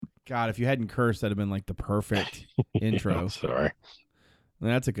God, if you hadn't cursed, that'd have been like the perfect intro. Sorry.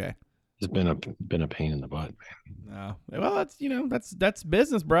 That's okay. It's been a pain in the butt, man. Well, that's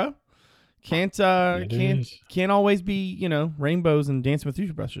business, bro. Can't always be, rainbows and dancing with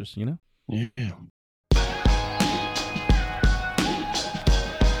toothbrushes, Yeah.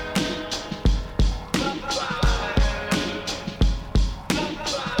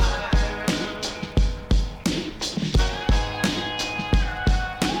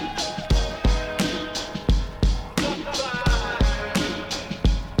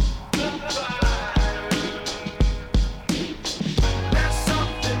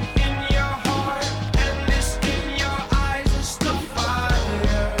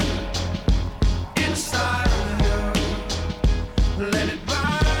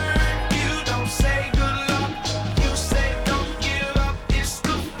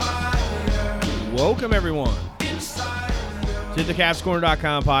 Welcome, everyone, to the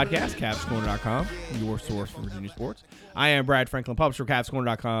CavsCorner.com podcast, CavsCorner.com, your source for Virginia sports. I am Brad Franklin, publisher of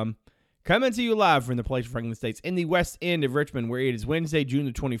CavsCorner.com, coming to you live from the place of Franklin Estates in the west end of Richmond, where it is Wednesday, June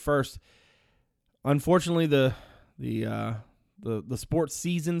the 21st. Unfortunately, the sports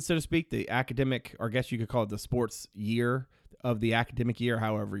season, so to speak, the academic, or I guess you could call it the sports year of the academic year,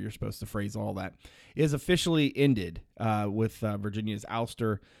 however you're supposed to phrase all that, is officially ended with Virginia's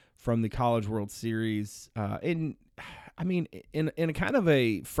ouster from the College World Series, in a kind of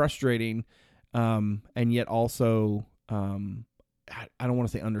a frustrating, and yet also, I don't want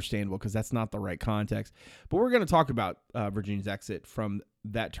to say understandable because that's not the right context. But we're going to talk about Virginia's exit from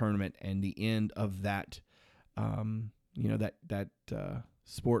that tournament and the end of that, that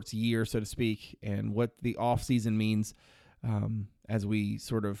sports year, so to speak, and what the offseason means as we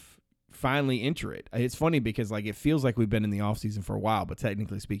sort of finally enter it. It's funny because it feels like we've been in the off season for a while, but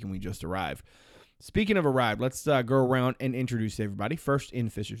technically speaking, we just arrived. Speaking of arrived, let's go around and introduce everybody. First in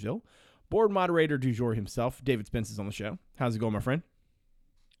Fishersville, board moderator du jour himself, David Spence, is on the show. How's it going, my friend?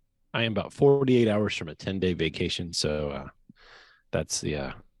 I am about 48 hours from a 10-day vacation, so that's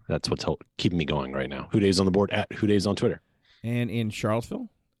what's keeping me going right now. Who Days on the board at Who Days on Twitter. And in Charlottesville,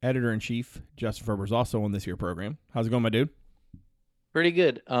 editor-in-chief Justin Ferber is also on this here program. How's it going, my dude? Pretty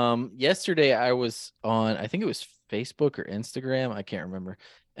good. Yesterday I was on, I think it was Facebook or Instagram, I can't remember.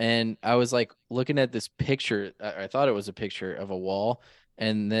 And I was looking at this picture. I thought it was a picture of a wall.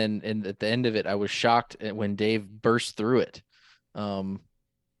 And then at the end of it, I was shocked when Dave burst through it.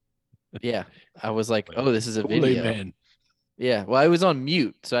 Yeah, I was like, oh, this is a video. Man. Yeah, well, I was on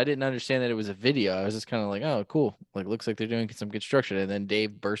mute, so I didn't understand that it was a video. I was just kind of like, oh, cool. Looks like they're doing some construction. And then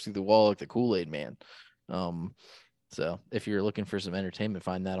Dave burst through the wall like the Kool-Aid man. So if you're looking for some entertainment,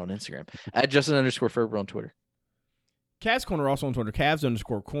 find that on Instagram at Justin_Ferber on Twitter. Cavs Corner also on Twitter,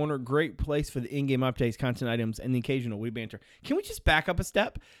 Cavs_Corner. Great place for the in-game updates, content items, and the occasional wee banter. Can we just back up a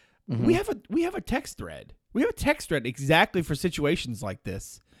step? Mm-hmm. We have a text thread. We have a text thread exactly for situations like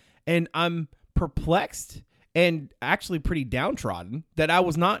this. And I'm perplexed and actually pretty downtrodden that I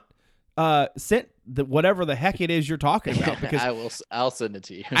was not sent whatever the heck it is you're talking about, because I'll send it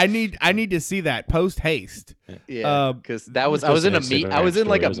to you. I need to see that post haste. Yeah, because I was in a meeting. I was in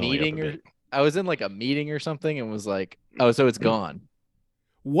a meeting I was in a meeting or something and was like, oh, so it's gone.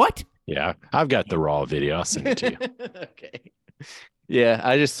 What? Yeah, I've got the raw video. I'll send it to you. Okay. Yeah,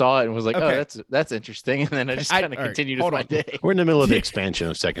 I just saw it and was like, okay. Oh, that's interesting. And then I just kind of continued with my day. We're in the middle of the expansion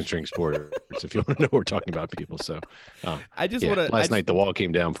of second string sports, if you want to know, we're talking about people. So last night the wall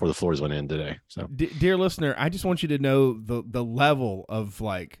came down before the floors went in today. So dear listener, I just want you to know the level of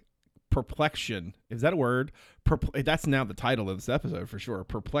perplexion. Is that a word? That's now the title of this episode for sure.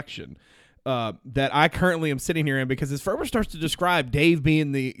 Perplexion. That I currently am sitting here in, because as Ferber starts to describe Dave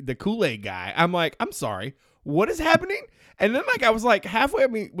being the Kool-Aid guy, I'm like, I'm sorry, what is happening? And then I was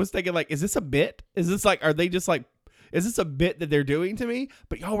halfway, was thinking is this a bit? Is this are they just is this a bit that they're doing to me?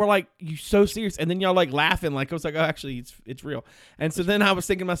 But y'all were you so serious, and then y'all laughing, I was oh, actually it's real. And so then I was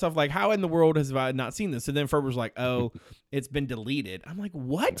thinking to myself, how in the world have I not seen this? And then Ferber's oh, it's been deleted. I'm like,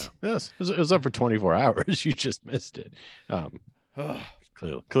 what? No. Yes, it was up for 24 hours. You just missed it.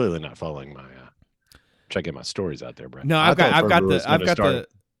 Clearly not following my try to get my stories out there, Brent. No,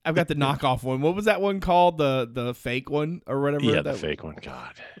 I've got the knockoff one. What was that one called? The fake one or whatever? Yeah, the fake one.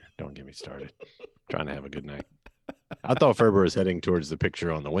 God, don't get me started. Trying to have a good night. I thought Ferber was heading towards the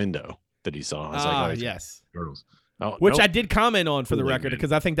picture on the window that he saw. I was like, oh, yes. Turtles. Oh, which nope. I did comment on for the record,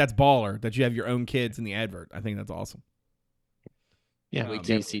 because I think that's baller that you have your own kids in the advert. I think that's awesome. Yeah. Wait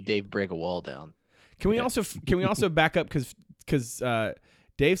till you see Dave break a wall down. Can we also back up, because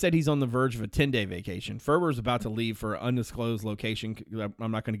Dave said he's on the verge of a 10-day vacation. Ferber's about to leave for an undisclosed location.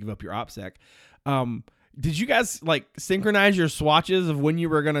 I'm not going to give up your OPSEC. Did you guys like synchronize your swatches of when you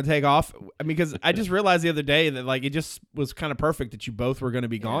were going to take off? I mean, because I just realized the other day that like it just was kind of perfect that you both were going to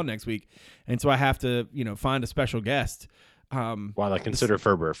be gone next week, and so I have to find a special guest. While I consider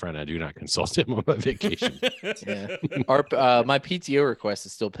Ferber a friend, I do not consult him on my vacation. Yeah, my PTO request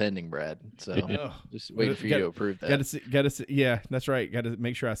is still pending, Brad. So just waiting for you to approve that. Got to see. Yeah, that's right. Got to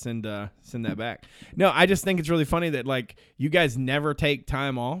make sure I send that back. No, I just think it's really funny that like you guys never take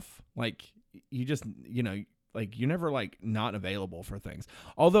time off. Like you just like you're never like not available for things.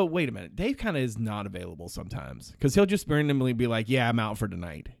 Although, wait a minute, Dave kind of is not available sometimes because he'll just randomly be like, "Yeah, I'm out for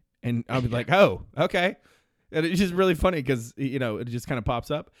tonight," and I'll be like, "Oh, okay." And it's just really funny because, it just kind of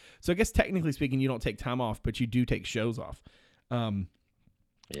pops up. So I guess technically speaking, you don't take time off, but you do take shows off.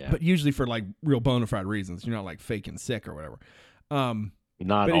 But usually for like real bona fide reasons. You're not like faking sick or whatever.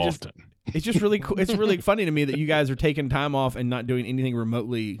 Not often. It's just really cool. It's really funny to me that you guys are taking time off and not doing anything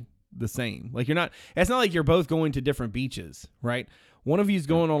remotely the same. Like it's not like you're both going to different beaches, right? One of you's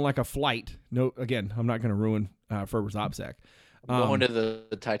going on like a flight. No, again, I'm not going to ruin Ferber's OPSEC. Going to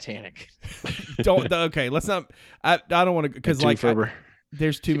the Titanic. Okay, let's not. I don't want to because like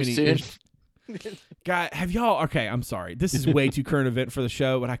there's too many. God, have y'all? Okay, I'm sorry. This is way too current event for the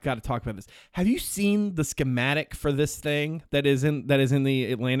show, but I got to talk about this. Have you seen the schematic for this thing that is in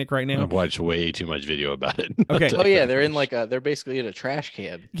the Atlantic right now? I've watched way too much video about it. Okay. Oh yeah, they're in they're basically in a trash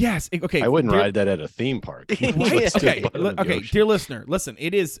can. Yes. Okay. I wouldn't ride that at a theme park. Right? Okay, dear listener, listen.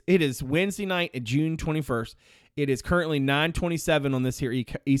 It is Wednesday night, June 21st. It is currently 9:27 on this here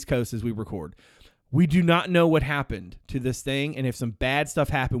East Coast as we record. We do not know what happened to this thing, and if some bad stuff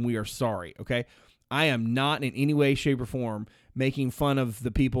happened, we are sorry, okay? I am not in any way, shape, or form making fun of the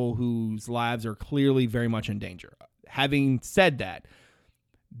people whose lives are clearly very much in danger. Having said that,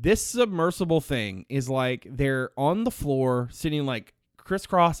 this submersible thing is like they're on the floor sitting like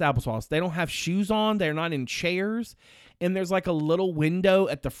crisscross applesauce. They don't have shoes on. They're not in chairs, and there's like a little window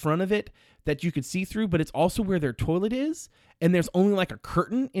at the front of it that you could see through, but it's also where their toilet is, and there's only like a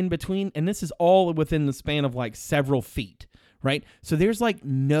curtain in between, and this is all within the span of like several feet, right? So there's like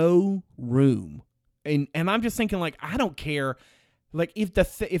no room, and I'm just thinking like I don't care, like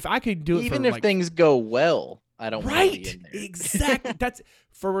if I could do it, even for, if like, things go well, I don't want to be in there. Exactly.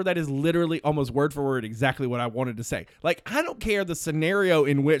 That is literally almost word for word exactly what I wanted to say. Like I don't care the scenario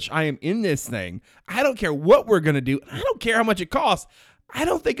in which I am in this thing. I don't care what we're gonna do. I don't care how much it costs. I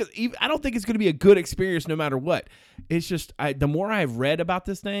don't think it's going to be a good experience no matter what. It's just the more I've read about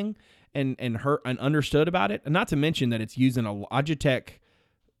this thing and understood about it, and not to mention that it's using a Logitech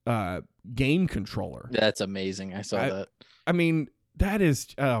game controller. That's amazing. I saw that. I mean, that is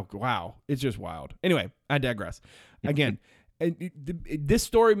wow. It's just wild. Anyway, I digress. Again, this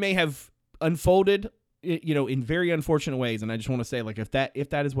story may have unfolded in very unfortunate ways, and I just want to say like if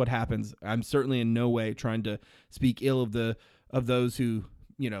that is what happens, I'm certainly in no way trying to speak ill of those who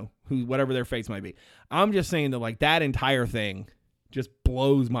whatever their fates might be. I'm just saying that like that entire thing just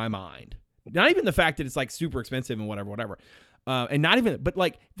blows my mind. Not even the fact that it's like super expensive and whatever. And not even, but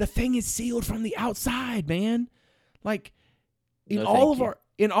like the thing is sealed from the outside, man. Like in all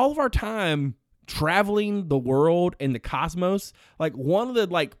of our time traveling the world and the cosmos, like one of the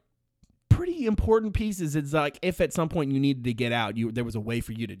like pretty important pieces is like if at some point you needed to get out, there was a way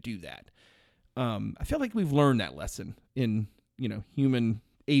for you to do that. I feel like we've learned that lesson in human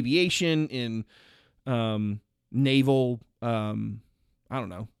aviation, in naval, I don't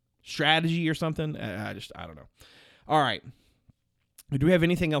know, strategy or something. I don't know. All right. Do we have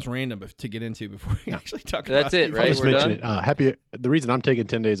anything else random to get into before we actually talk about it? That's it, right? We're done. The reason I'm taking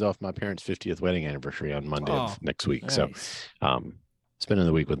 10 days off my parents' 50th wedding anniversary on Monday of next week. Nice. So, spending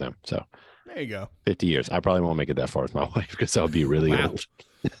the week with them. So there you go. 50 years. I probably won't make it that far with my wife because I'll be really old.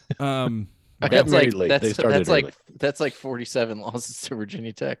 That's like 47 losses to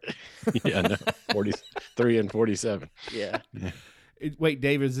Virginia Tech. Yeah, no, 43 and 47. Yeah. Wait,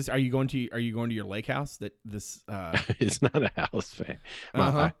 Dave, are you going to your lake house? It's not a house, man.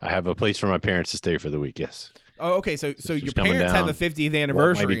 I have a place for my parents to stay for the week. Yes. Oh, okay. So your parents have a 50th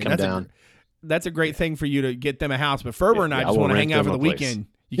anniversary. Maybe that's a great thing for you to get them a house. But Ferber and I just want to hang out for the weekend.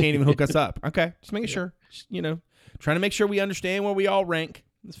 You can't even hook us up. Okay, just making sure. Just, trying to make sure we understand where we all rank.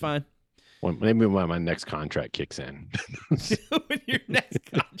 It's fine. Maybe when my next contract kicks in. When your next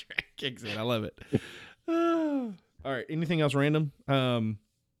contract kicks in, I love it. All right. Anything else random?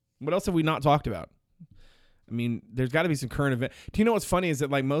 What else have we not talked about? I mean, there's got to be some current event. Do you know what's funny is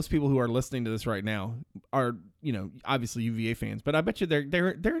that like most people who are listening to this right now are obviously UVA fans, but I bet you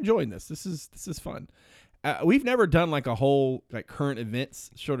they're enjoying this. This is fun. We've never done like a whole like current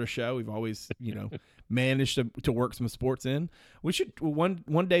events sort of show. We've always manage to work some sports in. We should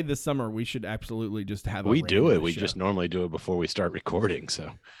one day this summer. We should absolutely just have. We do it. We show. just normally do it before we start recording.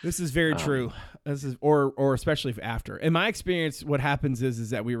 So this is very true. This is or especially after. In my experience, what happens is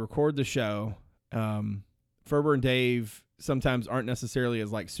that we record the show. Ferber and Dave sometimes aren't necessarily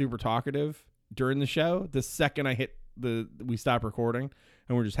as like super talkative during the show. The second I hit we stop recording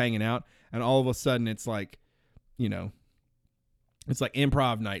and we're just hanging out, and all of a sudden it's like, it's like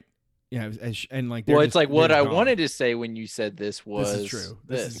improv night. Yeah, and like it's like what I wanted to say when you said this was this is true.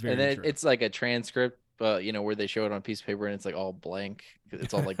 This is very and then true. It's like a transcript, where they show it on a piece of paper and it's like all blank.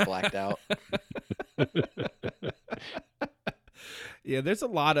 It's all like blacked out. Yeah, there's a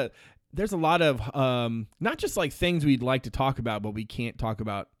lot of not just like things we'd like to talk about, but we can't talk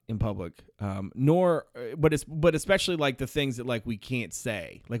about in public. But especially like the things that like we can't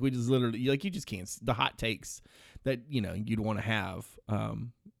say. Like we just literally like you just can't, the hot takes that you'd want to have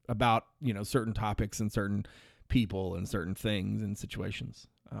about certain topics and certain people and certain things and situations.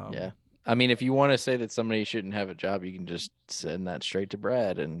 Yeah. I mean, if you want to say that somebody shouldn't have a job, you can just send that straight to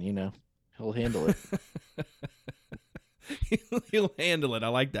Brad and he'll handle it. He'll handle it. I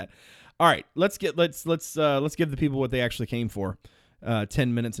like that. All right, let's give the people what they actually came for.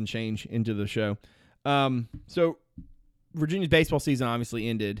 10 minutes and change into the show. So Virginia's baseball season obviously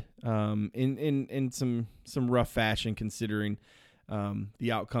ended in some rough fashion, considering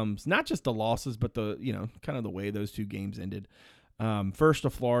the outcomes, not just the losses, but the kind of the way those two games ended. First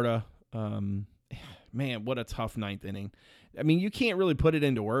to Florida, man, what a tough ninth inning. I mean, you can't really put it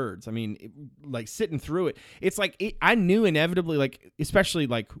into words. I mean, like sitting through it, it's like I knew inevitably, like especially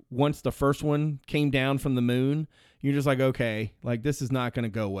like once the first one came down from the moon, you're just like, okay, like this is not going to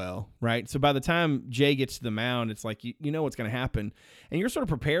go well, right? So by the time Jay gets to the mound, it's like you know what's going to happen, and you're sort of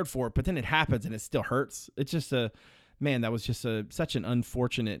prepared for it, but then it happens and it still hurts. It's just that was just such an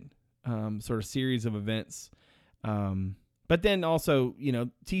unfortunate sort of series of events. But then also,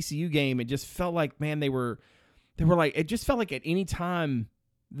 TCU game, it just felt like, man, they were like, it just felt like at any time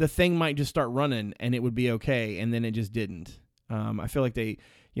the thing might just start running and it would be okay. And then it just didn't. I feel like they,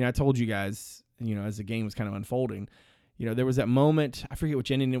 I told you guys, as the game was kind of unfolding, there was that moment, I forget which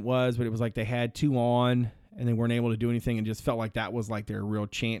inning it was, but it was like they had 2 on and they weren't able to do anything, and just felt like that was like their real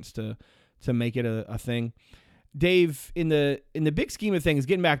chance to make it a thing. Dave, in the big scheme of things,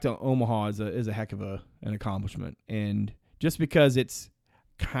 getting back to Omaha is a heck of an accomplishment. And just because it's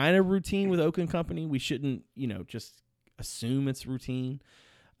kind of routine with Oakland Company, we shouldn't, just assume it's routine,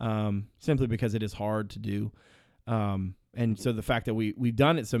 simply because it is hard to do. And so the fact that we've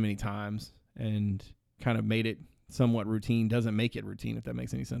done it so many times and kind of made it somewhat routine doesn't make it routine, if that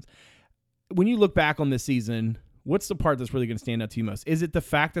makes any sense. When you look back on this season, what's the part that's really going to stand out to you most? Is it the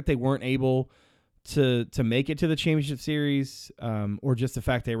fact that they weren't able to make it to the championship series, or just the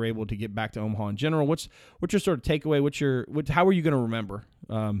fact they were able to get back to Omaha in general? What's your sort of takeaway? How are you going to remember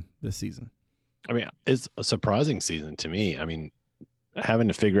this season? I mean, it's a surprising season to me. I mean, having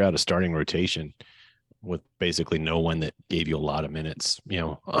to figure out a starting rotation with basically no one that gave you a lot of minutes,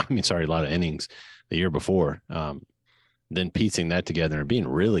 a lot of innings the year before, then piecing that together and being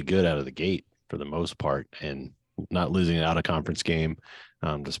really good out of the gate for the most part, and not losing an out of conference game,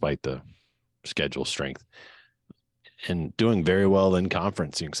 despite the schedule strength, and doing very well in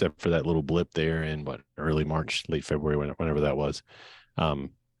conference, except for that little blip there in early March, late February, whenever that was. And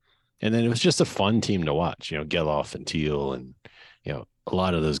then it was just a fun team to watch, Geloff and Teal, and, a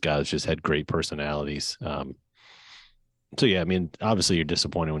lot of those guys just had great personalities. So yeah, I mean, obviously you're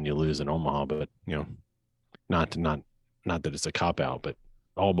disappointed when you lose in Omaha, but not that it's a cop out, but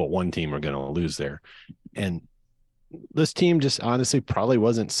all but one team are going to lose there. And this team just honestly probably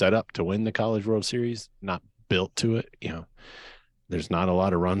wasn't set up to win the College World Series, not built to it. There's not a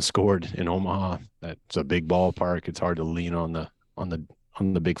lot of runs scored in Omaha. That's a big ballpark. It's hard to lean on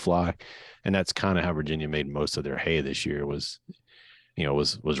the big fly. And that's kind of how Virginia made most of their hay this year, was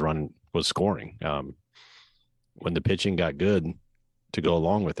scoring. When the pitching got good to go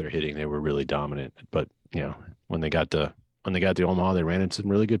along with their hitting, they were really dominant. But, when they got to Omaha, they ran into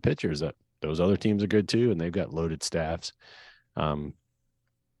some really good pitchers. Those other teams are good too, and they've got loaded staffs.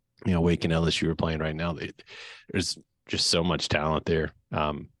 Wake and LSU are playing right now. There's just so much talent there.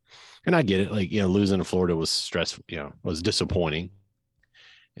 And I get it. Like, losing to Florida was stressful, was disappointing,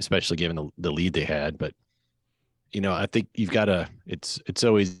 especially given the lead they had. But, I think you've got to, it's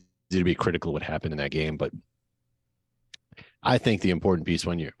always easy to be critical of what happened in that game. But I think the important piece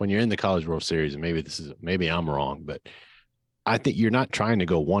when you're in the College World Series, and maybe I'm wrong, but I think you're not trying to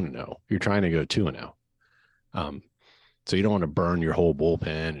go 1-0. You're trying to go 2-0. So you don't want to burn your whole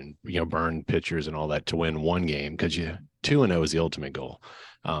bullpen and, burn pitchers and all that to win one game, because 2-0 is the ultimate goal.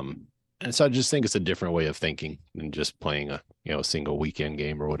 And so I just think it's a different way of thinking than just playing a single weekend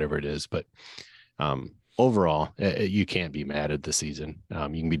game or whatever it is. But overall, you can't be mad at the season.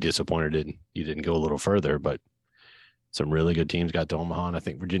 You can be disappointed you didn't go a little further, but some really good teams got to Omaha, and I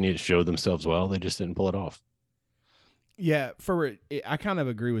think Virginia showed themselves well. They just didn't pull it off. Yeah, I kind of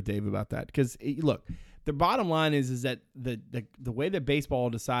agree with Dave about that because look, the bottom line is that the way that baseball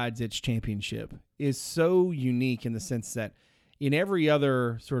decides its championship is so unique in the sense that in every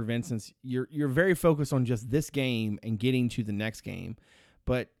other sort of instance, you're very focused on just this game and getting to the next game.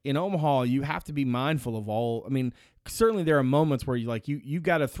 But in Omaha, you have to be mindful of all. I mean, certainly there are moments where you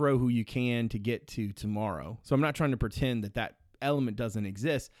got to throw who you can to get to tomorrow. So I'm not trying to pretend that element doesn't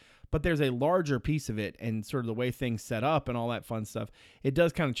exist, but there's a larger piece of it and sort of the way things set up and all that fun stuff. It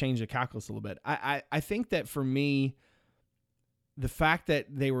does kind of change the calculus a little bit. I think that for me, the fact that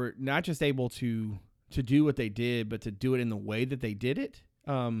they were not just able to do what they did, but to do it in the way that they did it,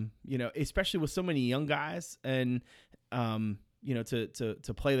 especially with so many young guys and,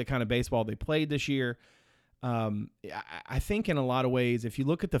 to play the kind of baseball they played this year. I think in a lot of ways, if you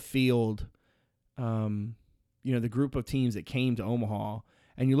look at the field, the group of teams that came to Omaha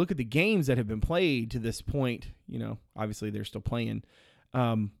and you look at the games that have been played to this point, obviously they're still playing.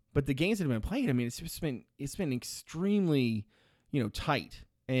 But the games that have been played, I mean, it's been extremely, tight.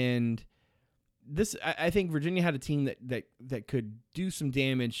 And this, I think Virginia had a team that could do some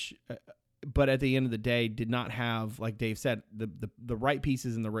damage, but at the end of the day did not have, like Dave said, the right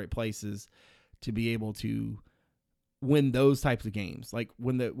pieces in the right places to be able to win those types of games. Like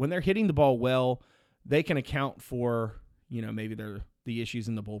when they're hitting the ball well, they can account for, maybe the issues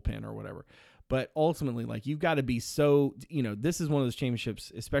in the bullpen or whatever. But ultimately, like, you've got to be so, this is one of those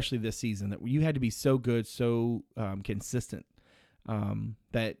championships, especially this season, that you had to be so good, so consistent,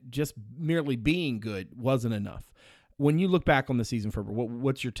 that just merely being good wasn't enough. When you look back on the season, Ferber,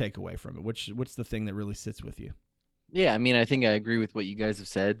 what's your takeaway from it? What's the thing that really sits with you? Yeah, I mean, I think I agree with what you guys have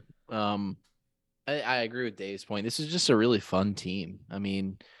said. I agree with Dave's point. This is just a really fun team. I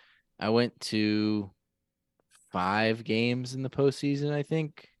mean, I went to 5 games in the postseason, I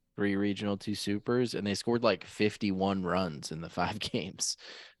think, 3 regional, 2 supers, and they scored like 51 runs in the 5 games.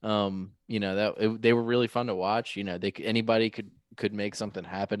 They were really fun to watch. Anybody could make something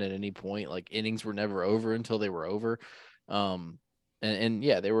happen at any point. Like, innings were never over until they were over. And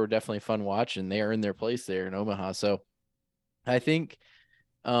yeah, they were definitely fun watch, and they earned their place there in Omaha. So I think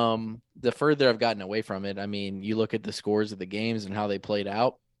the further I've gotten away from it, I mean, you look at the scores of the games and how they played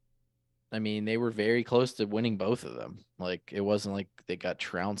out. I mean, they were very close to winning both of them. Like, it wasn't like they got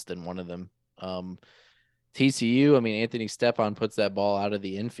trounced in one of them. TCU, I mean, Anthony Stepan puts that ball out of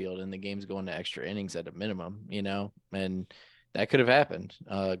the infield and the game's going to extra innings at a minimum, and that could have happened.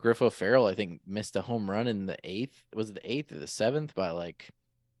 Griffo Farrell, I think, missed a home run in the 8th. Was it the 8th or the 7th?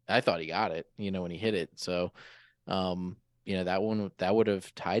 I thought he got it, when he hit it. So, that would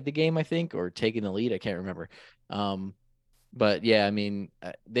have tied the game, I think, or taken the lead. I can't remember. But yeah, I mean,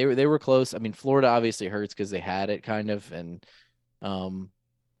 they were close. I mean, Florida obviously hurts because they had it kind of, and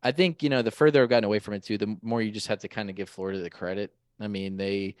I think the further I've gotten away from it too, the more you just have to kind of give Florida the credit. I mean,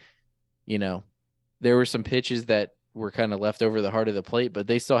 they, there were some pitches that were kind of left over the heart of the plate, but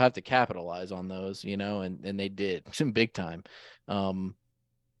they still have to capitalize on those, and they did some big time.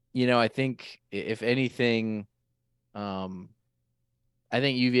 I think if anything, I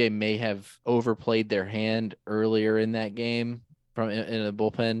think UVA may have overplayed their hand earlier in that game in the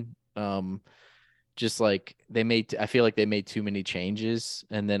bullpen. Just like I feel like they made too many changes,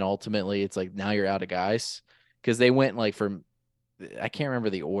 and then ultimately it's like, now you're out of guys, because they went like I can't remember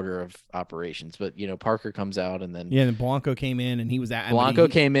the order of operations, but Parker comes out, and then and Blanco came in, and he was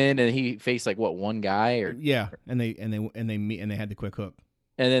came in, and he faced like one guy and they had the quick hook.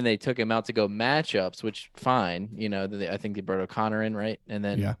 And then they took him out to go matchups, which fine. I think they brought O'Connor in, right? And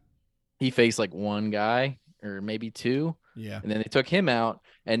then he faced like one guy or maybe 2. Yeah. And then they took him out.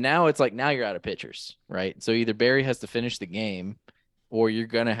 And now it's like, now you're out of pitchers, right? So either Barry has to finish the game, or you're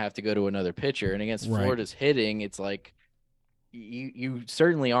going to have to go to another pitcher. And against Florida's hitting, it's like you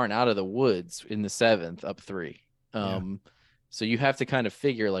certainly aren't out of the woods in the 7th up 3. So you have to kind of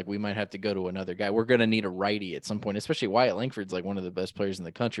figure, like, we might have to go to another guy. We're going to need a righty at some point, especially Wyatt Langford's like one of the best players in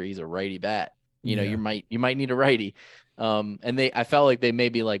the country. He's a righty bat. You might need a righty. And I felt like they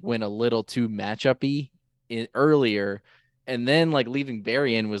maybe like went a little too matchup-y earlier, and then like leaving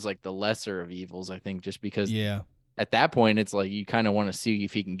Barry in was like the lesser of evils, I think, just because at that point it's like you kind of want to see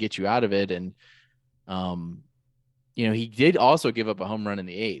if he can get you out of it. And he did also give up a home run in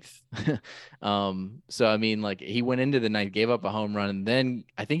the 8th. So, I mean, like, he went into the 9th, gave up a home run, and then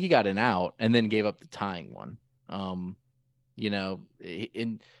I think he got an out and then gave up the tying one.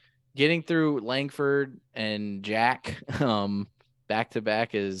 getting through Langford and Jack back to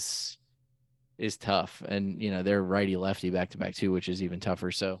back is tough. And, they're righty lefty back to back too, which is even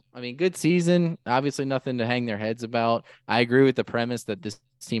tougher. So, I mean, good season, obviously nothing to hang their heads about. I agree with the premise that this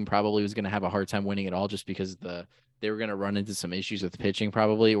team probably was going to have a hard time winning it all just because they were going to run into some issues with pitching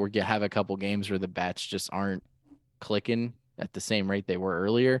probably, or have a couple games where the bats just aren't clicking at the same rate they were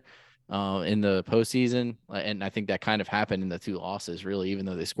earlier in the postseason. And I think that kind of happened in the 2 losses really, even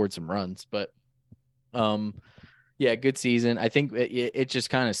though they scored some runs, but yeah, good season. I think it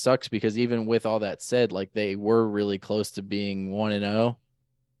just kind of sucks because even with all that said, like they were really close to being 1-0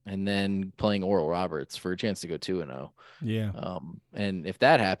 and then playing Oral Roberts for a chance to go 2-0. Yeah. And if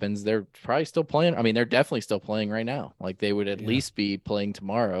that happens, they're probably still playing. I mean, they're definitely still playing right now. Like they would at least be playing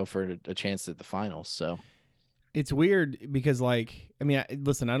tomorrow for a chance at the finals. So it's weird because, like, I mean,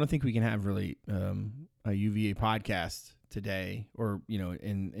 listen, I don't think we can have really a UVA podcast today, or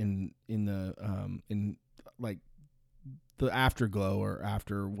in like the afterglow or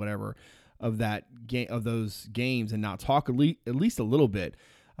after whatever of that game, of those games, and not talk at least a little bit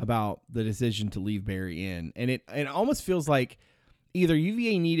about the decision to leave Barry in. And it almost feels like either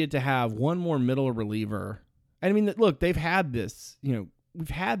UVA needed to have one more middle reliever. I mean, look, they've had this, we've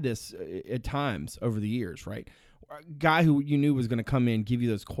had this at times over the years, right? A guy who you knew was going to come in, give you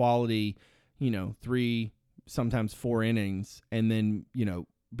those quality, 3, sometimes 4 innings, and then,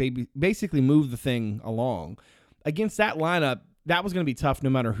 basically move the thing along. Against that lineup, that was going to be tough no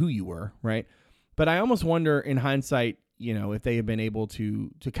matter who you were, right? But I almost wonder in hindsight, if they had been able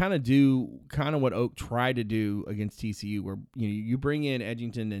to kind of do what Oak tried to do against TCU, where you bring in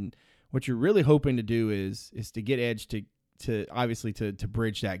Edgington, and what you're really hoping to do is to get Edge to obviously to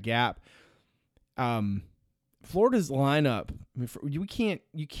bridge that gap. Florida's lineup, I mean,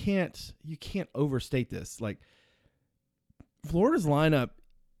 you can't overstate this. Like, Florida's lineup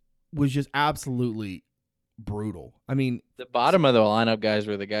was just absolutely brutal. I mean, the bottom of the lineup guys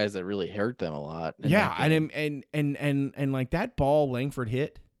were the guys that really hurt them a lot. Yeah, and like that ball Langford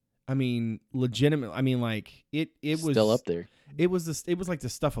hit, I mean, legitimate. I mean, like it was still up there. It was like the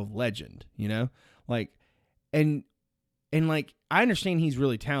stuff of legend, like, and like I understand he's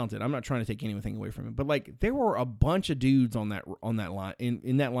really talented. I'm not trying to take anything away from him, but like there were a bunch of dudes on that line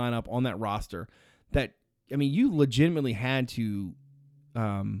in that lineup on that roster that, I mean, you legitimately had to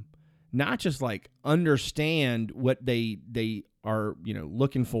not just like understand what they are,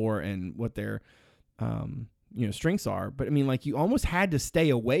 looking for and what their strengths are, but I mean, like, you almost had to stay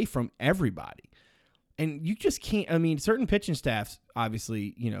away from everybody, and you just can't. I mean, certain pitching staffs,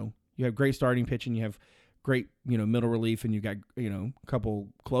 obviously, you have great starting pitching, you have great, middle relief, and you got, a couple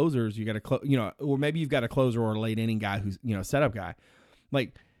closers. You got or maybe you've got a closer or a late inning guy who's, a setup guy.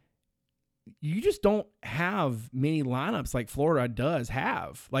 Like, you just don't have many lineups like Florida does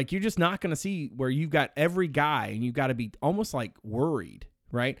have. Like, you're just not going to see where you've got every guy and you've got to be almost like worried,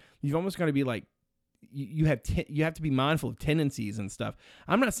 right? You've almost got to be like, you have to be mindful of tendencies and stuff.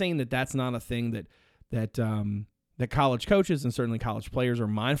 I'm not saying that that's not a thing that college coaches and certainly college players are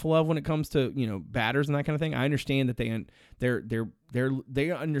mindful of when it comes to, batters and that kind of thing. I understand that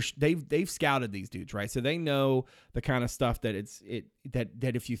they've scouted these dudes, right? So they know the kind of stuff that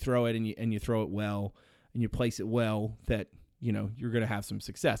that if you throw it and you throw it well and you place it well, that you're going to have some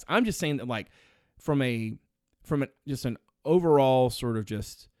success. I'm just saying that, like, from just an overall sort of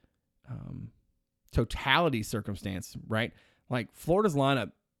just totality circumstance, right? Like, Florida's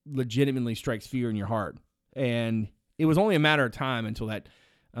lineup legitimately strikes fear in your heart. And it was only a matter of time until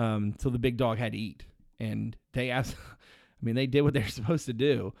the big dog had to eat. And they they did what they're supposed to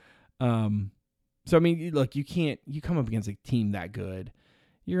do. So, I mean, look, you come up against a team that good,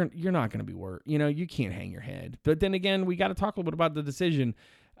 you're not going to be worried. You can't hang your head. But then again, we got to talk a little bit about the decision.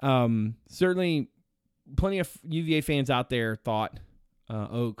 Certainly, plenty of UVA fans out there thought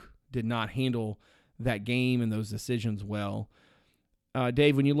Oak did not handle that game and those decisions well.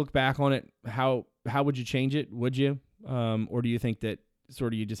 Dave, when you look back on it, how would you change it? Would you, or do you think that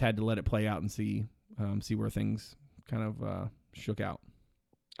sort of you just had to let it play out and see where things kind of shook out?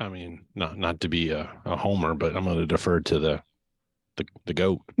 I mean, not to be a homer, but I'm going to defer to the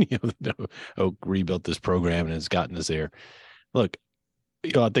GOAT. Oak rebuilt this program and has gotten us there. Look,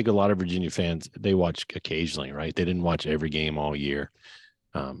 I think a lot of Virginia fans, they watch occasionally, right? They didn't watch every game all year.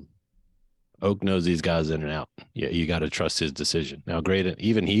 Oak knows these guys in and out. Yeah, you got to trust his decision. Now, great,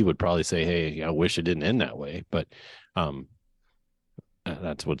 even he would probably say, "Hey, I wish it didn't end that way." But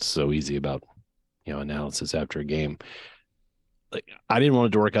that's what's so easy about analysis after a game. Like, I didn't want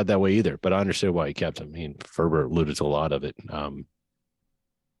it to work out that way either, but I understood why he kept him. I mean, Ferber alluded to a lot of it.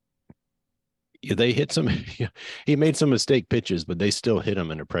 they hit some. He made some mistake pitches, but they still hit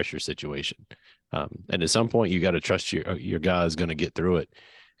him in a pressure situation. And at some point, you got to trust your guy is going to get through it,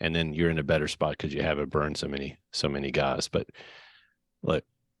 and then you're in a better spot because you haven't burned so many guys. But look,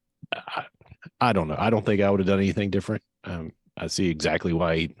 I don't know. I don't think I would have done anything different. I see exactly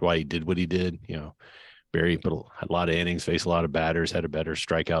why he did what he did. Barry put a lot of innings, faced a lot of batters, had a better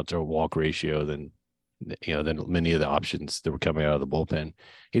strikeout to walk ratio than many of the options that were coming out of the bullpen.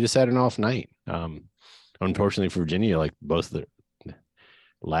 He just had an off night. Unfortunately for Virginia, like both the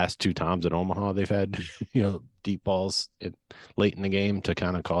last two times at Omaha, they've had deep balls late in the game to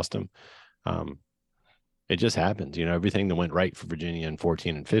kind of cost them. It just happens. Everything that went right for Virginia in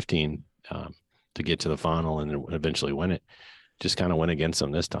 14 and 15 to get to the final and then eventually win it just kind of went against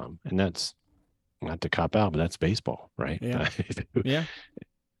them this time. And that's not to cop out, but that's baseball, right? Yeah. Yeah.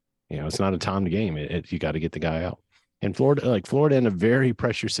 It's not a timed game. You got to get the guy out. And Florida in a very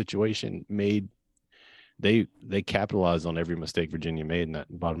pressure situation they capitalized on every mistake Virginia made in that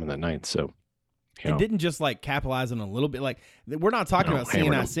bottom of that ninth. So it didn't just like capitalize on a little bit. Like we're not talking about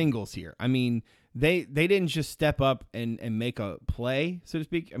CNI singles here. I mean, they didn't just step up and make a play, so to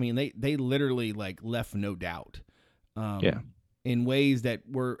speak. I mean, they literally like left no doubt. In ways that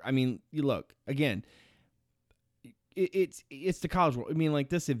were, I mean, you look again. It's the college world. I mean, like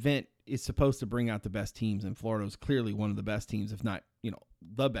this event is supposed to bring out the best teams, and Florida is clearly one of the best teams, if not,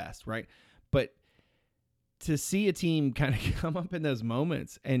 the best, right? But to see a team kind of come up in those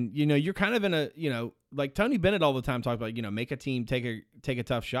moments, and you're kind of in a, like Tony Bennett all the time talks about, make a team take a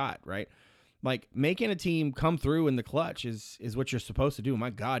tough shot, right? Like making a team come through in the clutch is what you're supposed to do.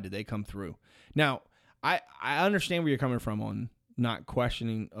 My God, did they come through? Now, I understand where you're coming from on not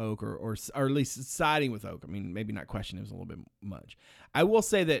questioning Oak or at least siding with Oak. I mean, maybe not questioning was a little bit much. I will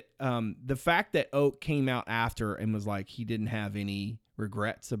say that the fact that Oak came out after and was like he didn't have any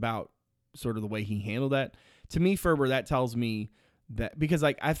regrets about sort of the way he handled that, to me, Ferber, that tells me that because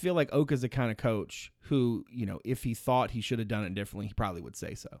like I feel like Oak is the kind of coach who, if he thought he should have done it differently, he probably would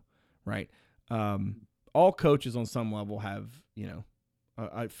say so, right? All coaches on some level have,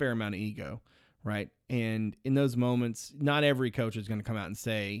 a fair amount of ego. Right. And in those moments, not every coach is going to come out and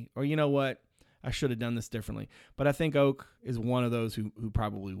say, or you know what, I should have done this differently. But I think Oak is one of those who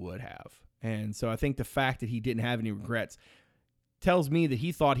probably would have. And so I think the fact that he didn't have any regrets tells me that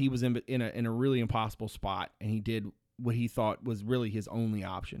he thought he was in a really impossible spot. And he did what he thought was really his only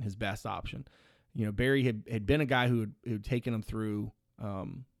option, his best option. Barry had been a guy who had taken him through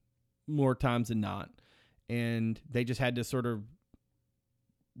more times than not. And they just had to sort of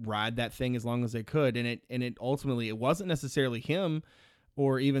ride that thing as long as they could, and it ultimately it wasn't necessarily him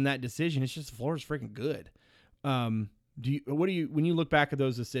or even that decision. It's just Florida's freaking good. When you look back at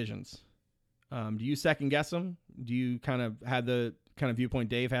those decisions, do you second guess them? Do you kind of have the kind of viewpoint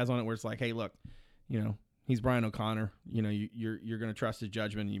Dave has on it, where it's like, hey, look, he's Brian O'Connor. You're going to trust his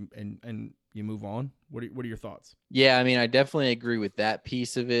judgment and you move on. What are your thoughts? Yeah, I mean, I definitely agree with that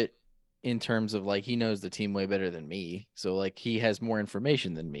piece of it. In terms of like, he knows the team way better than me. So like he has more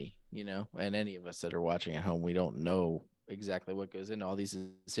information than me, and any of us that are watching at home, we don't know exactly what goes into all these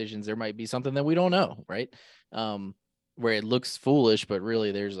decisions. There might be something that we don't know. Right. Where it looks foolish, but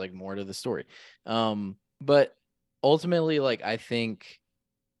really there's like more to the story. But ultimately, like, I think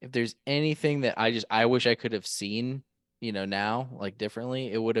if there's anything that I wish I could have seen, now like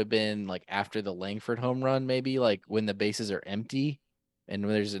differently, it would have been like after the Langford home run, maybe like when the bases are empty and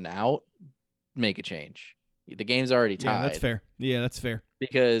when there's an out, make a change. The game's already tied. Yeah, that's fair.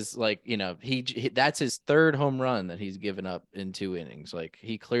 Because like, he that's his third home run that he's given up in 2 innings. Like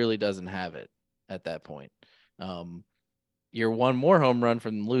he clearly doesn't have it at that point. You're one more home run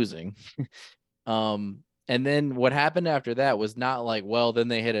from losing. And then what happened after that was not like, well, then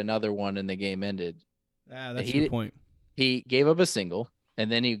they hit another one and the game ended. That's your point. He gave up a single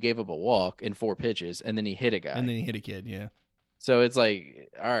and then he gave up a walk in 4 pitches and then he hit a guy. And then he hit a kid, yeah. So it's like,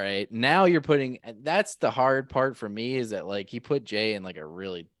 all right, now you're that's the hard part for me, is that like he put Jay in like a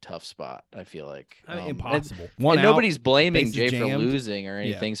really tough spot. I feel like impossible. And nobody's blaming Jay for losing or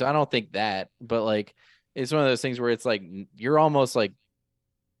anything. Yeah. So I don't think that, but like, it's one of those things where it's like, you're almost like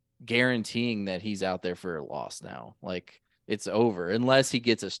guaranteeing that he's out there for a loss now. Like it's over unless he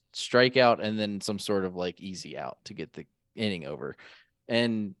gets a strikeout and then some sort of like easy out to get the inning over.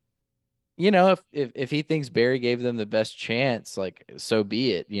 And if he thinks Barry gave them the best chance, like, so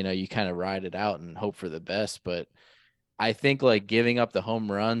be it. You kind of ride it out and hope for the best. But I think like giving up the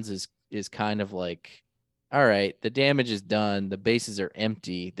home runs is kind of like, all right, the damage is done. The bases are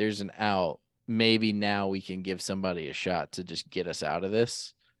empty. There's an out. Maybe now we can give somebody a shot to just get us out of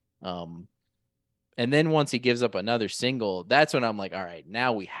this. And then once he gives up another single, that's when I'm like, all right,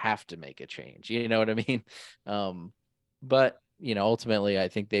 now we have to make a change. You know what I mean? But, ultimately, I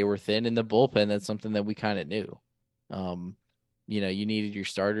think they were thin in the bullpen. That's something that we kind of knew. You needed your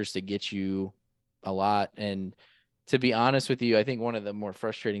starters to get you a lot. And to be honest with you, I think one of the more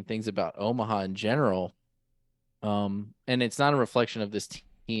frustrating things about Omaha in general, and it's not a reflection of this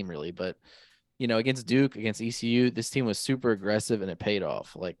team really, but, against Duke, against ECU, this team was super aggressive and it paid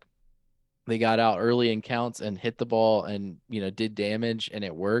off. Like, they got out early in counts and hit the ball and, did damage, and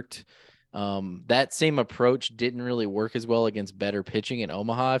it worked. That same approach didn't really work as well against better pitching in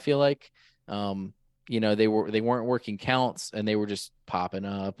Omaha, I feel like. They weren't working counts, and they were just popping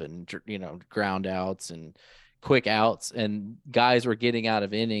up and, ground outs and quick outs, and guys were getting out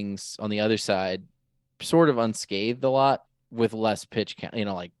of innings on the other side sort of unscathed a lot with less pitch count,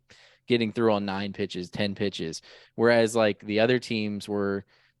 like getting through on 9 pitches, 10 pitches. Whereas like the other teams were,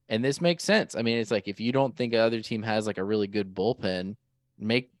 and this makes sense. I mean, it's like, if you don't think another team has like a really good bullpen,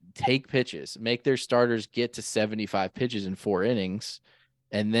 take pitches, make their starters get to 75 pitches in 4 innings,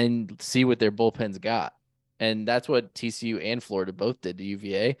 and then see what their bullpens got. And that's what TCU and Florida both did to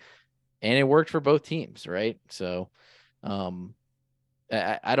UVA, and it worked for both teams, right? So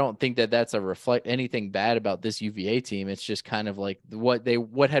I don't think that that's anything bad about this UVA team. It's just kind of like what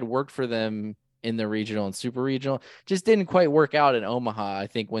had worked for them in the regional and super regional just didn't quite work out in Omaha, I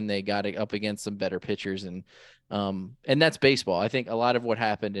think, when they got up against some better pitchers. And that's baseball. I think a lot of what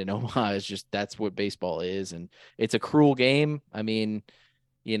happened in Omaha is just, that's what baseball is. And it's a cruel game. I mean,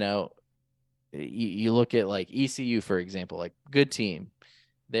 you look at like ECU, for example, like good team.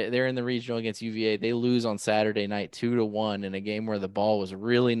 They're in the regional against UVA. They lose on Saturday night 2-1 in a game where the ball was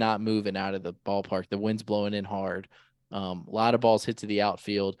really not moving out of the ballpark. The wind's blowing in hard. A lot of balls hit to the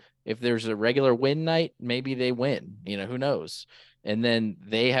outfield. If there's a regular win night, maybe they win, who knows? And then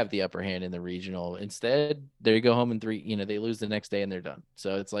they have the upper hand in the regional. Instead, they go home in 3, they lose the next day and they're done.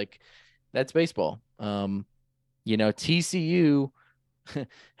 So it's like, that's baseball. TCU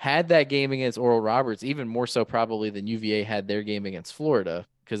had that game against Oral Roberts, even more so probably than UVA had their game against Florida,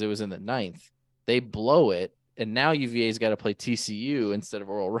 because it was in the 9th. They blow it, and now UVA's got to play TCU instead of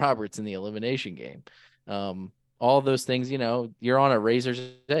Oral Roberts in the elimination game. All of those things, you're on a razor's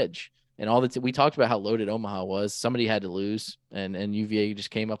edge. And we talked about how loaded Omaha was. Somebody had to lose, and UVA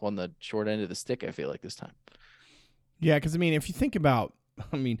just came up on the short end of the stick, I feel like, this time. Yeah, because, if you think about,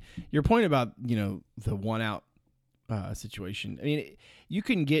 your point about, the one-out situation. You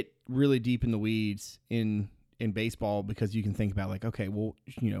can get really deep in the weeds in baseball, because you can think about like, okay, well,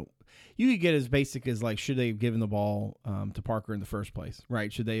 you could get as basic as like, should they have given the ball to Parker in the first place,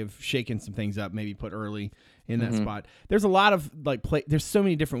 right? Should they have shaken some things up, maybe put early in that spot? There's a lot of like there's so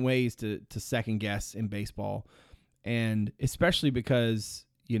many different ways to second guess in baseball, and especially because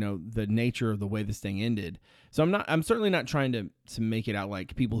the nature of the way this thing ended. So I'm certainly not trying to make it out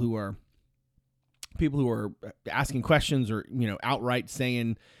like people who are asking questions or outright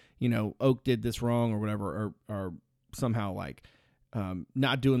saying Oak did this wrong or whatever, or somehow like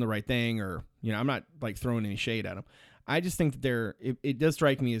not doing the right thing, or I'm not like throwing any shade at them. I just think that it does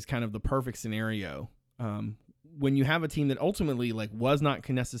strike me as kind of the perfect scenario when you have a team that ultimately like was not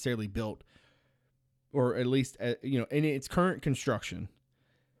necessarily built, or at least in its current construction,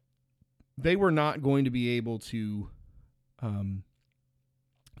 they were not going to be able to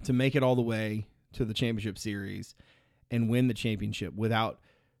make it all the way to the championship series and win the championship without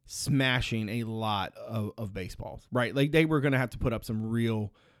smashing a lot of baseballs, right? Like they were going to have to put up some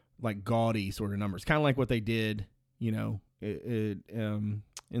real like gaudy sort of numbers, kind of like what they did, in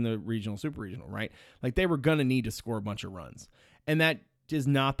the regional, super regional, right? Like they were going to need to score a bunch of runs, and that is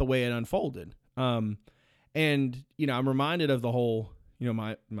not the way it unfolded. And I'm reminded of the whole,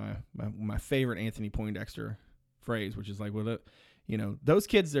 my favorite Anthony Poindexter phrase, which is like, well, those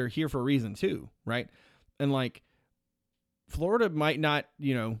kids are here for a reason too, right? And like Florida might not,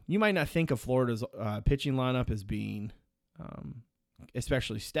 you might not think of Florida's pitching lineup as being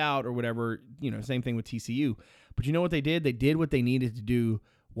especially stout or whatever, same thing with TCU. But you know what they did? They did what they needed to do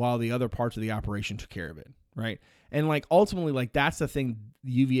while the other parts of the operation took care of it, right? And like ultimately, like that's the thing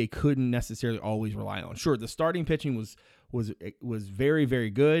UVA couldn't necessarily always rely on. Sure, the starting pitching was very, very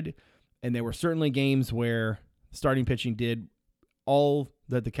good, and there were certainly games where starting pitching did all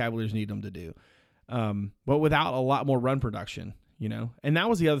that the Cavaliers need them to do, but without a lot more run production, And that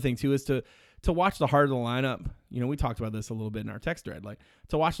was the other thing too, is to watch the heart of the lineup. We talked about this a little bit in our text thread, like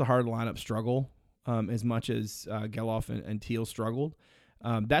to watch the heart of the lineup struggle as much as Geloff and Teal struggled.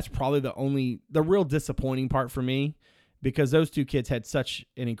 That's probably the real disappointing part for me, because those two kids had such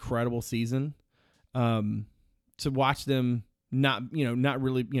an incredible season. To watch them not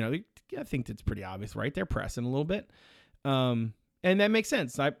really, I think it's pretty obvious, right? They're pressing a little bit. And that makes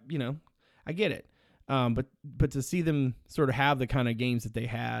sense. I get it. But to see them sort of have the kind of games that they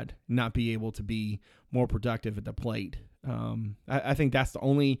had, not be able to be more productive at the plate, I think that's the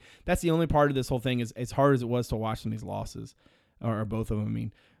only part of this whole thing is as hard as it was to watch some of these losses, or both of them. I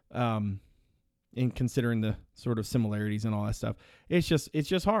mean, in considering the sort of similarities and all that stuff, it's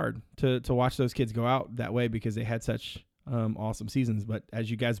just hard to watch those kids go out that way because they had such awesome seasons. But as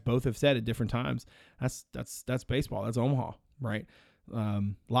you guys both have said at different times, that's baseball. That's Omaha, right? A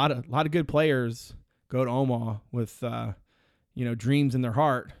lot of good players go to Omaha with dreams in their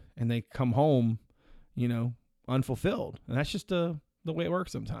heart, and they come home, unfulfilled, and that's just the way it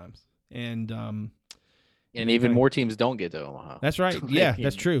works sometimes. And even more teams don't get to Omaha. That's right. Yeah,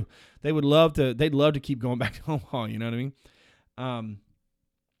 that's true. They'd love to keep going back to Omaha. You know what I mean?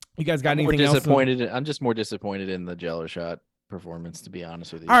 You guys got anything else? I'm just more disappointed in the Jello shot performance, to be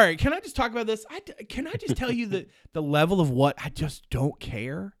honest with you. All right, can I just talk about this? Can I just tell you the level of what I just don't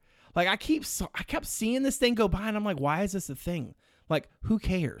care? Like I kept seeing this thing go by, and I'm like, why is this a thing? Like, who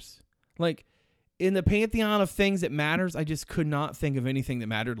cares? Like, in the pantheon of things that matters, I just could not think of anything that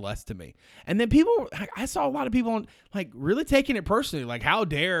mattered less to me. And then I saw a lot of people like really taking it personally, like, how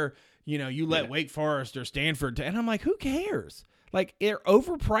dare you let Wake Forest or Stanford, and I'm like, who cares? Like, they're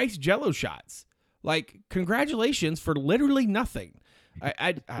overpriced Jello shots. Like, congratulations for literally nothing.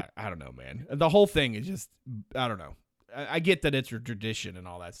 I don't know, man. The whole thing is just, I don't know. I get that it's a tradition and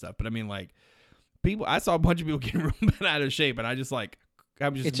all that stuff, but I mean, like, I saw a bunch of people getting real bent out of shape, and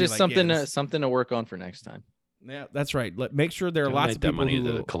it's just something to work on for next time. Yeah, that's right. Make sure there are lots of people money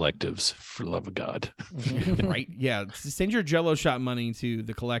to the collectives, for the love of God. Right? Yeah, send your Jello shot money to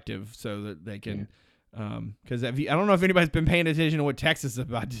the collective so that they can. Because I don't know if anybody's been paying attention to what Texas is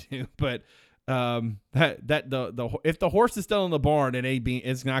about to do, but if the horse is still in the barn,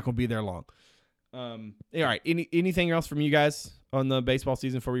 it's not going to be there long. All right. Anything else from you guys on the baseball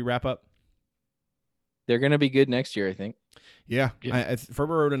season before we wrap up? They're going to be good next year, I think. Yeah.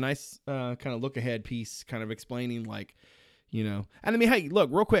 Ferber wrote a nice kind of look ahead piece, kind of explaining and I mean, hey, look,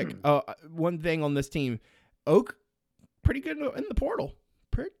 real quick. One thing on this team, Oak, pretty good in the portal.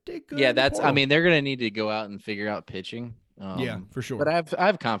 Pretty good. Yeah, I mean, they're going to need to go out and figure out pitching. Yeah, for sure. But I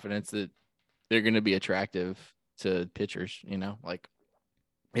have confidence that they're going to be attractive to pitchers. Like,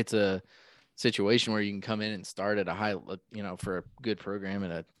 it's a situation where you can come in and start at a high, for a good program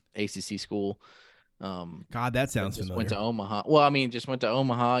at a ACC school. God, that sounds familiar. Went to Omaha. Well, I mean, just went to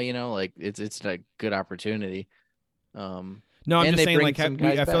Omaha. Like, it's a good opportunity. No, I'm just saying, like,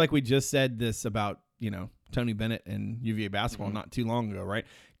 I feel like we just said this about Tony Bennett and UVA basketball not too long ago, right?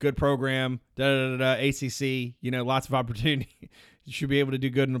 Good program, ACC, lots of opportunity. You should be able to do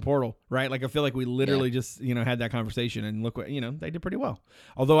good in the portal, right? Like, I feel like we literally just, had that conversation, and look what, they did pretty well.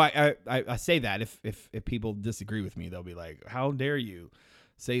 Although I say that if people disagree with me, they'll be like, how dare you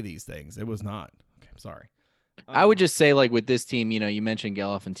say these things? It was not. Okay, I'm sorry. I would just say, like, with this team, you mentioned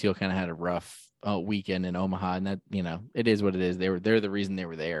Geloff and Teal kind of had a rough weekend in Omaha, and that it is what it is. They're the reason they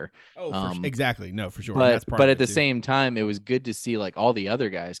were there. Exactly. No, for sure. But at the same time, it was good to see, like, all the other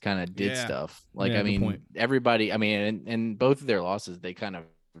guys kind of did stuff. Like, I mean, everybody. I mean, and both of their losses, they kind of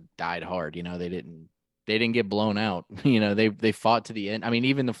died hard. They didn't get blown out. They fought to the end. I mean,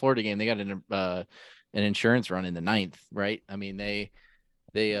 even the Florida game, they got an insurance run in the 9th, right? I mean, they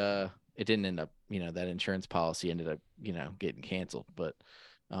it didn't end up. That insurance policy ended up getting canceled, but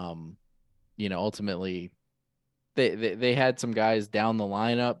ultimately they had some guys down the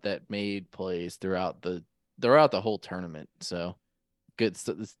lineup that made plays throughout the whole tournament. So good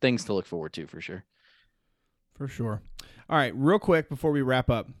things to look forward to for sure. For sure. All right, real quick before we wrap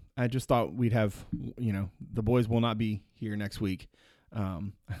up, I just thought we'd have, the boys will not be here next week. I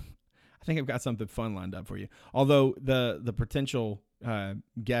think I've got something fun lined up for you. Although the potential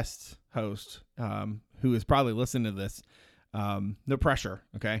guest host, who is probably listening to this, no pressure.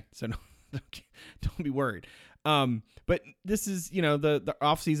 Okay. So don't be worried. But this is, the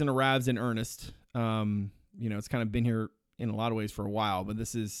off season arrives in earnest. It's kind of been here in a lot of ways for a while, but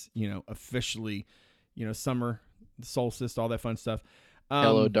this is, officially, summer, solstice, all that fun stuff.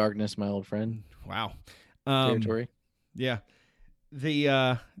 Hello, darkness, my old friend. Wow. Territory. Yeah.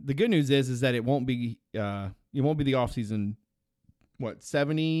 The good news is that it won't be the off season. What,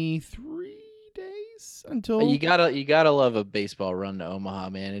 73 days until you gotta love a baseball run to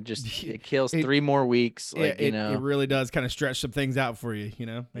Omaha, man. It kills 3 more weeks. Like, it really does kind of stretch some things out for you.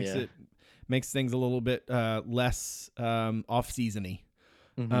 Makes things a little bit less off seasony.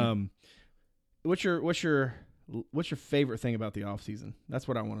 Mm-hmm. What's your favorite thing about the off season? That's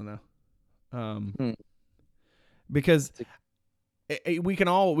what I want to know. Because we can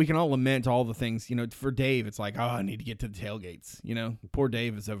all lament all the things, for Dave. It's like, oh, I need to get to the tailgates. Poor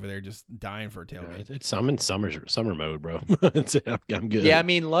Dave is over there just dying for a tailgate. I'm in summer mode, bro. I'm good. Yeah, I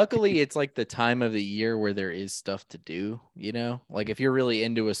mean, luckily it's like the time of the year where there is stuff to do. Like if you're really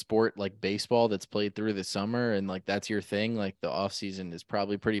into a sport like baseball that's played through the summer and like that's your thing, like the off season is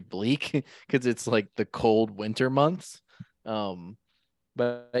probably pretty bleak because it's like the cold winter months.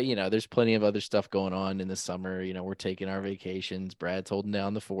 But there's plenty of other stuff going on in the summer. We're taking our vacations. Brad's holding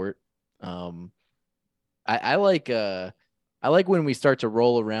down the fort. I like when we start to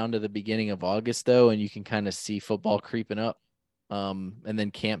roll around to the beginning of August though, and you can kind of see football creeping up. And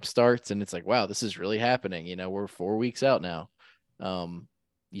then camp starts and it's like, wow, this is really happening. We're 4 weeks out now.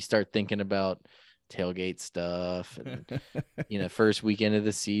 You start thinking about tailgate stuff and first weekend of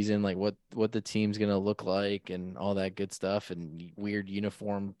the season, like what the team's gonna look like and all that good stuff and weird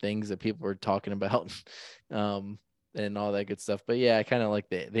uniform things that people are talking about and all that good stuff. But yeah, I kind of like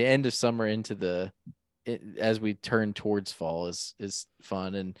the end of summer into as we turn towards fall is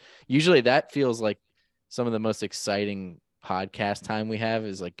fun, and usually that feels like some of the most exciting podcast time we have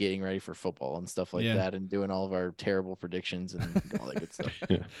is like getting ready for football and stuff like that and doing all of our terrible predictions and all that good stuff.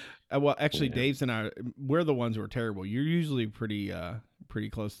 Well, actually, Dave's and I, we're the ones who are terrible. You're usually pretty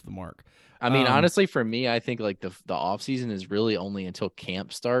close to the mark. I mean, honestly, for me, I think like the off season is really only until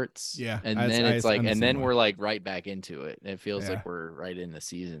camp starts. Yeah. And then it's like, and then we're like right back into it. It feels like we're right in the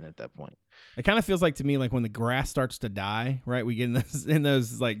season at that point. It kind of feels like to me, like when the grass starts to die, right? We get in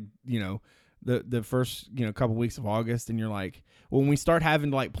those like, the first couple weeks of August, and you're like, when we start having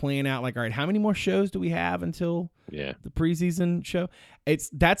to like plan out like, all right, how many more shows do we have until the preseason show?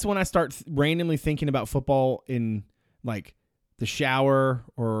 That's when I start randomly thinking about football in like the shower,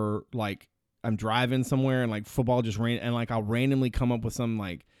 or like I'm driving somewhere and like football just and like I'll randomly come up with some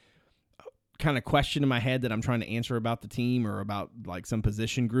like kind of question in my head that I'm trying to answer about the team or about like some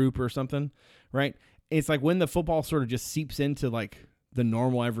position group or something, right? It's like when the football sort of just seeps into like the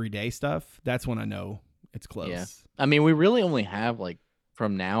normal everyday stuff, that's when I know it's close. Yeah. I mean, we really only have like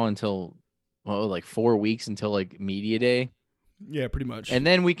from now until like 4 weeks until like media day. Yeah, pretty much. And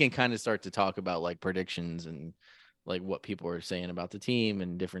then we can kind of start to talk about like predictions and like what people are saying about the team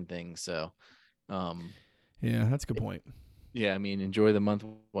and different things. So, yeah, that's a good point. Yeah. I mean, enjoy the month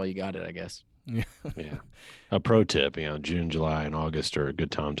while you got it, I guess. Yeah. Yeah. A pro tip, June, July, and August are a good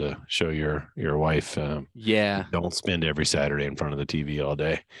time to show your wife. Don't spend every Saturday in front of the TV all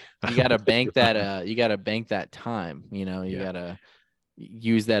day. You got to bank that. You got to bank that time. You got to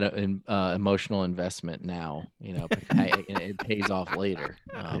use that emotional investment now. It pays off later.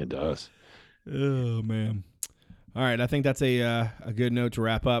 It does. Oh man. All right. I think that's a good note to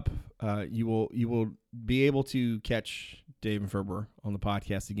wrap up. You will be able to catch Dave and Ferber on the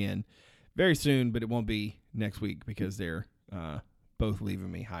podcast again very soon, but it won't be next week because they're both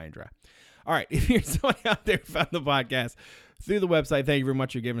leaving me high and dry. All right. If you're somebody out there who found the podcast through the website, thank you very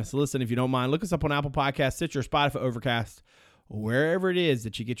much for giving us a listen. If you don't mind, look us up on Apple Podcasts, Stitcher, Spotify, Overcast, wherever it is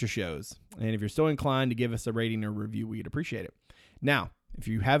that you get your shows. And if you're so inclined to give us a rating or review, we'd appreciate it. Now, if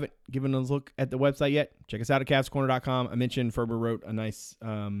you haven't given us a look at the website yet, check us out at CavsCorner.com. I mentioned Ferber wrote a nice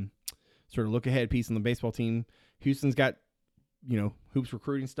sort of look ahead piece on the baseball team. Houston's got hoops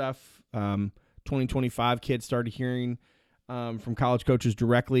recruiting stuff. 2025 kids started hearing from college coaches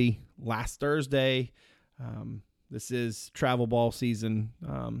directly last Thursday. This is travel ball season,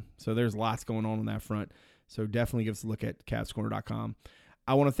 so there's lots going on that front. So definitely give us a look at CavsCorner.com.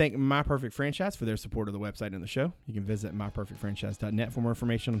 I want to thank My Perfect Franchise for their support of the website and the show. You can visit myperfectfranchise.net for more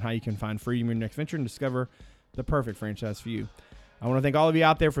information on how you can find freedom in your next venture and discover the perfect franchise for you. I want to thank all of you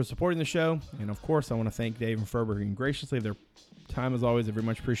out there for supporting the show. And, of course, I want to thank Dave and Ferber who graciously their time as always. I very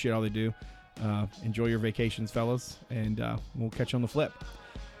much appreciate all they do. Enjoy your vacations, fellas, and we'll catch you on the flip.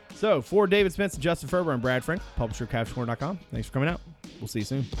 So, for David Spence and Justin Ferber, I'm Brad Frank, publisher of CavsCorner.com. Thanks for coming out. We'll see you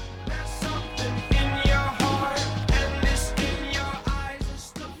soon.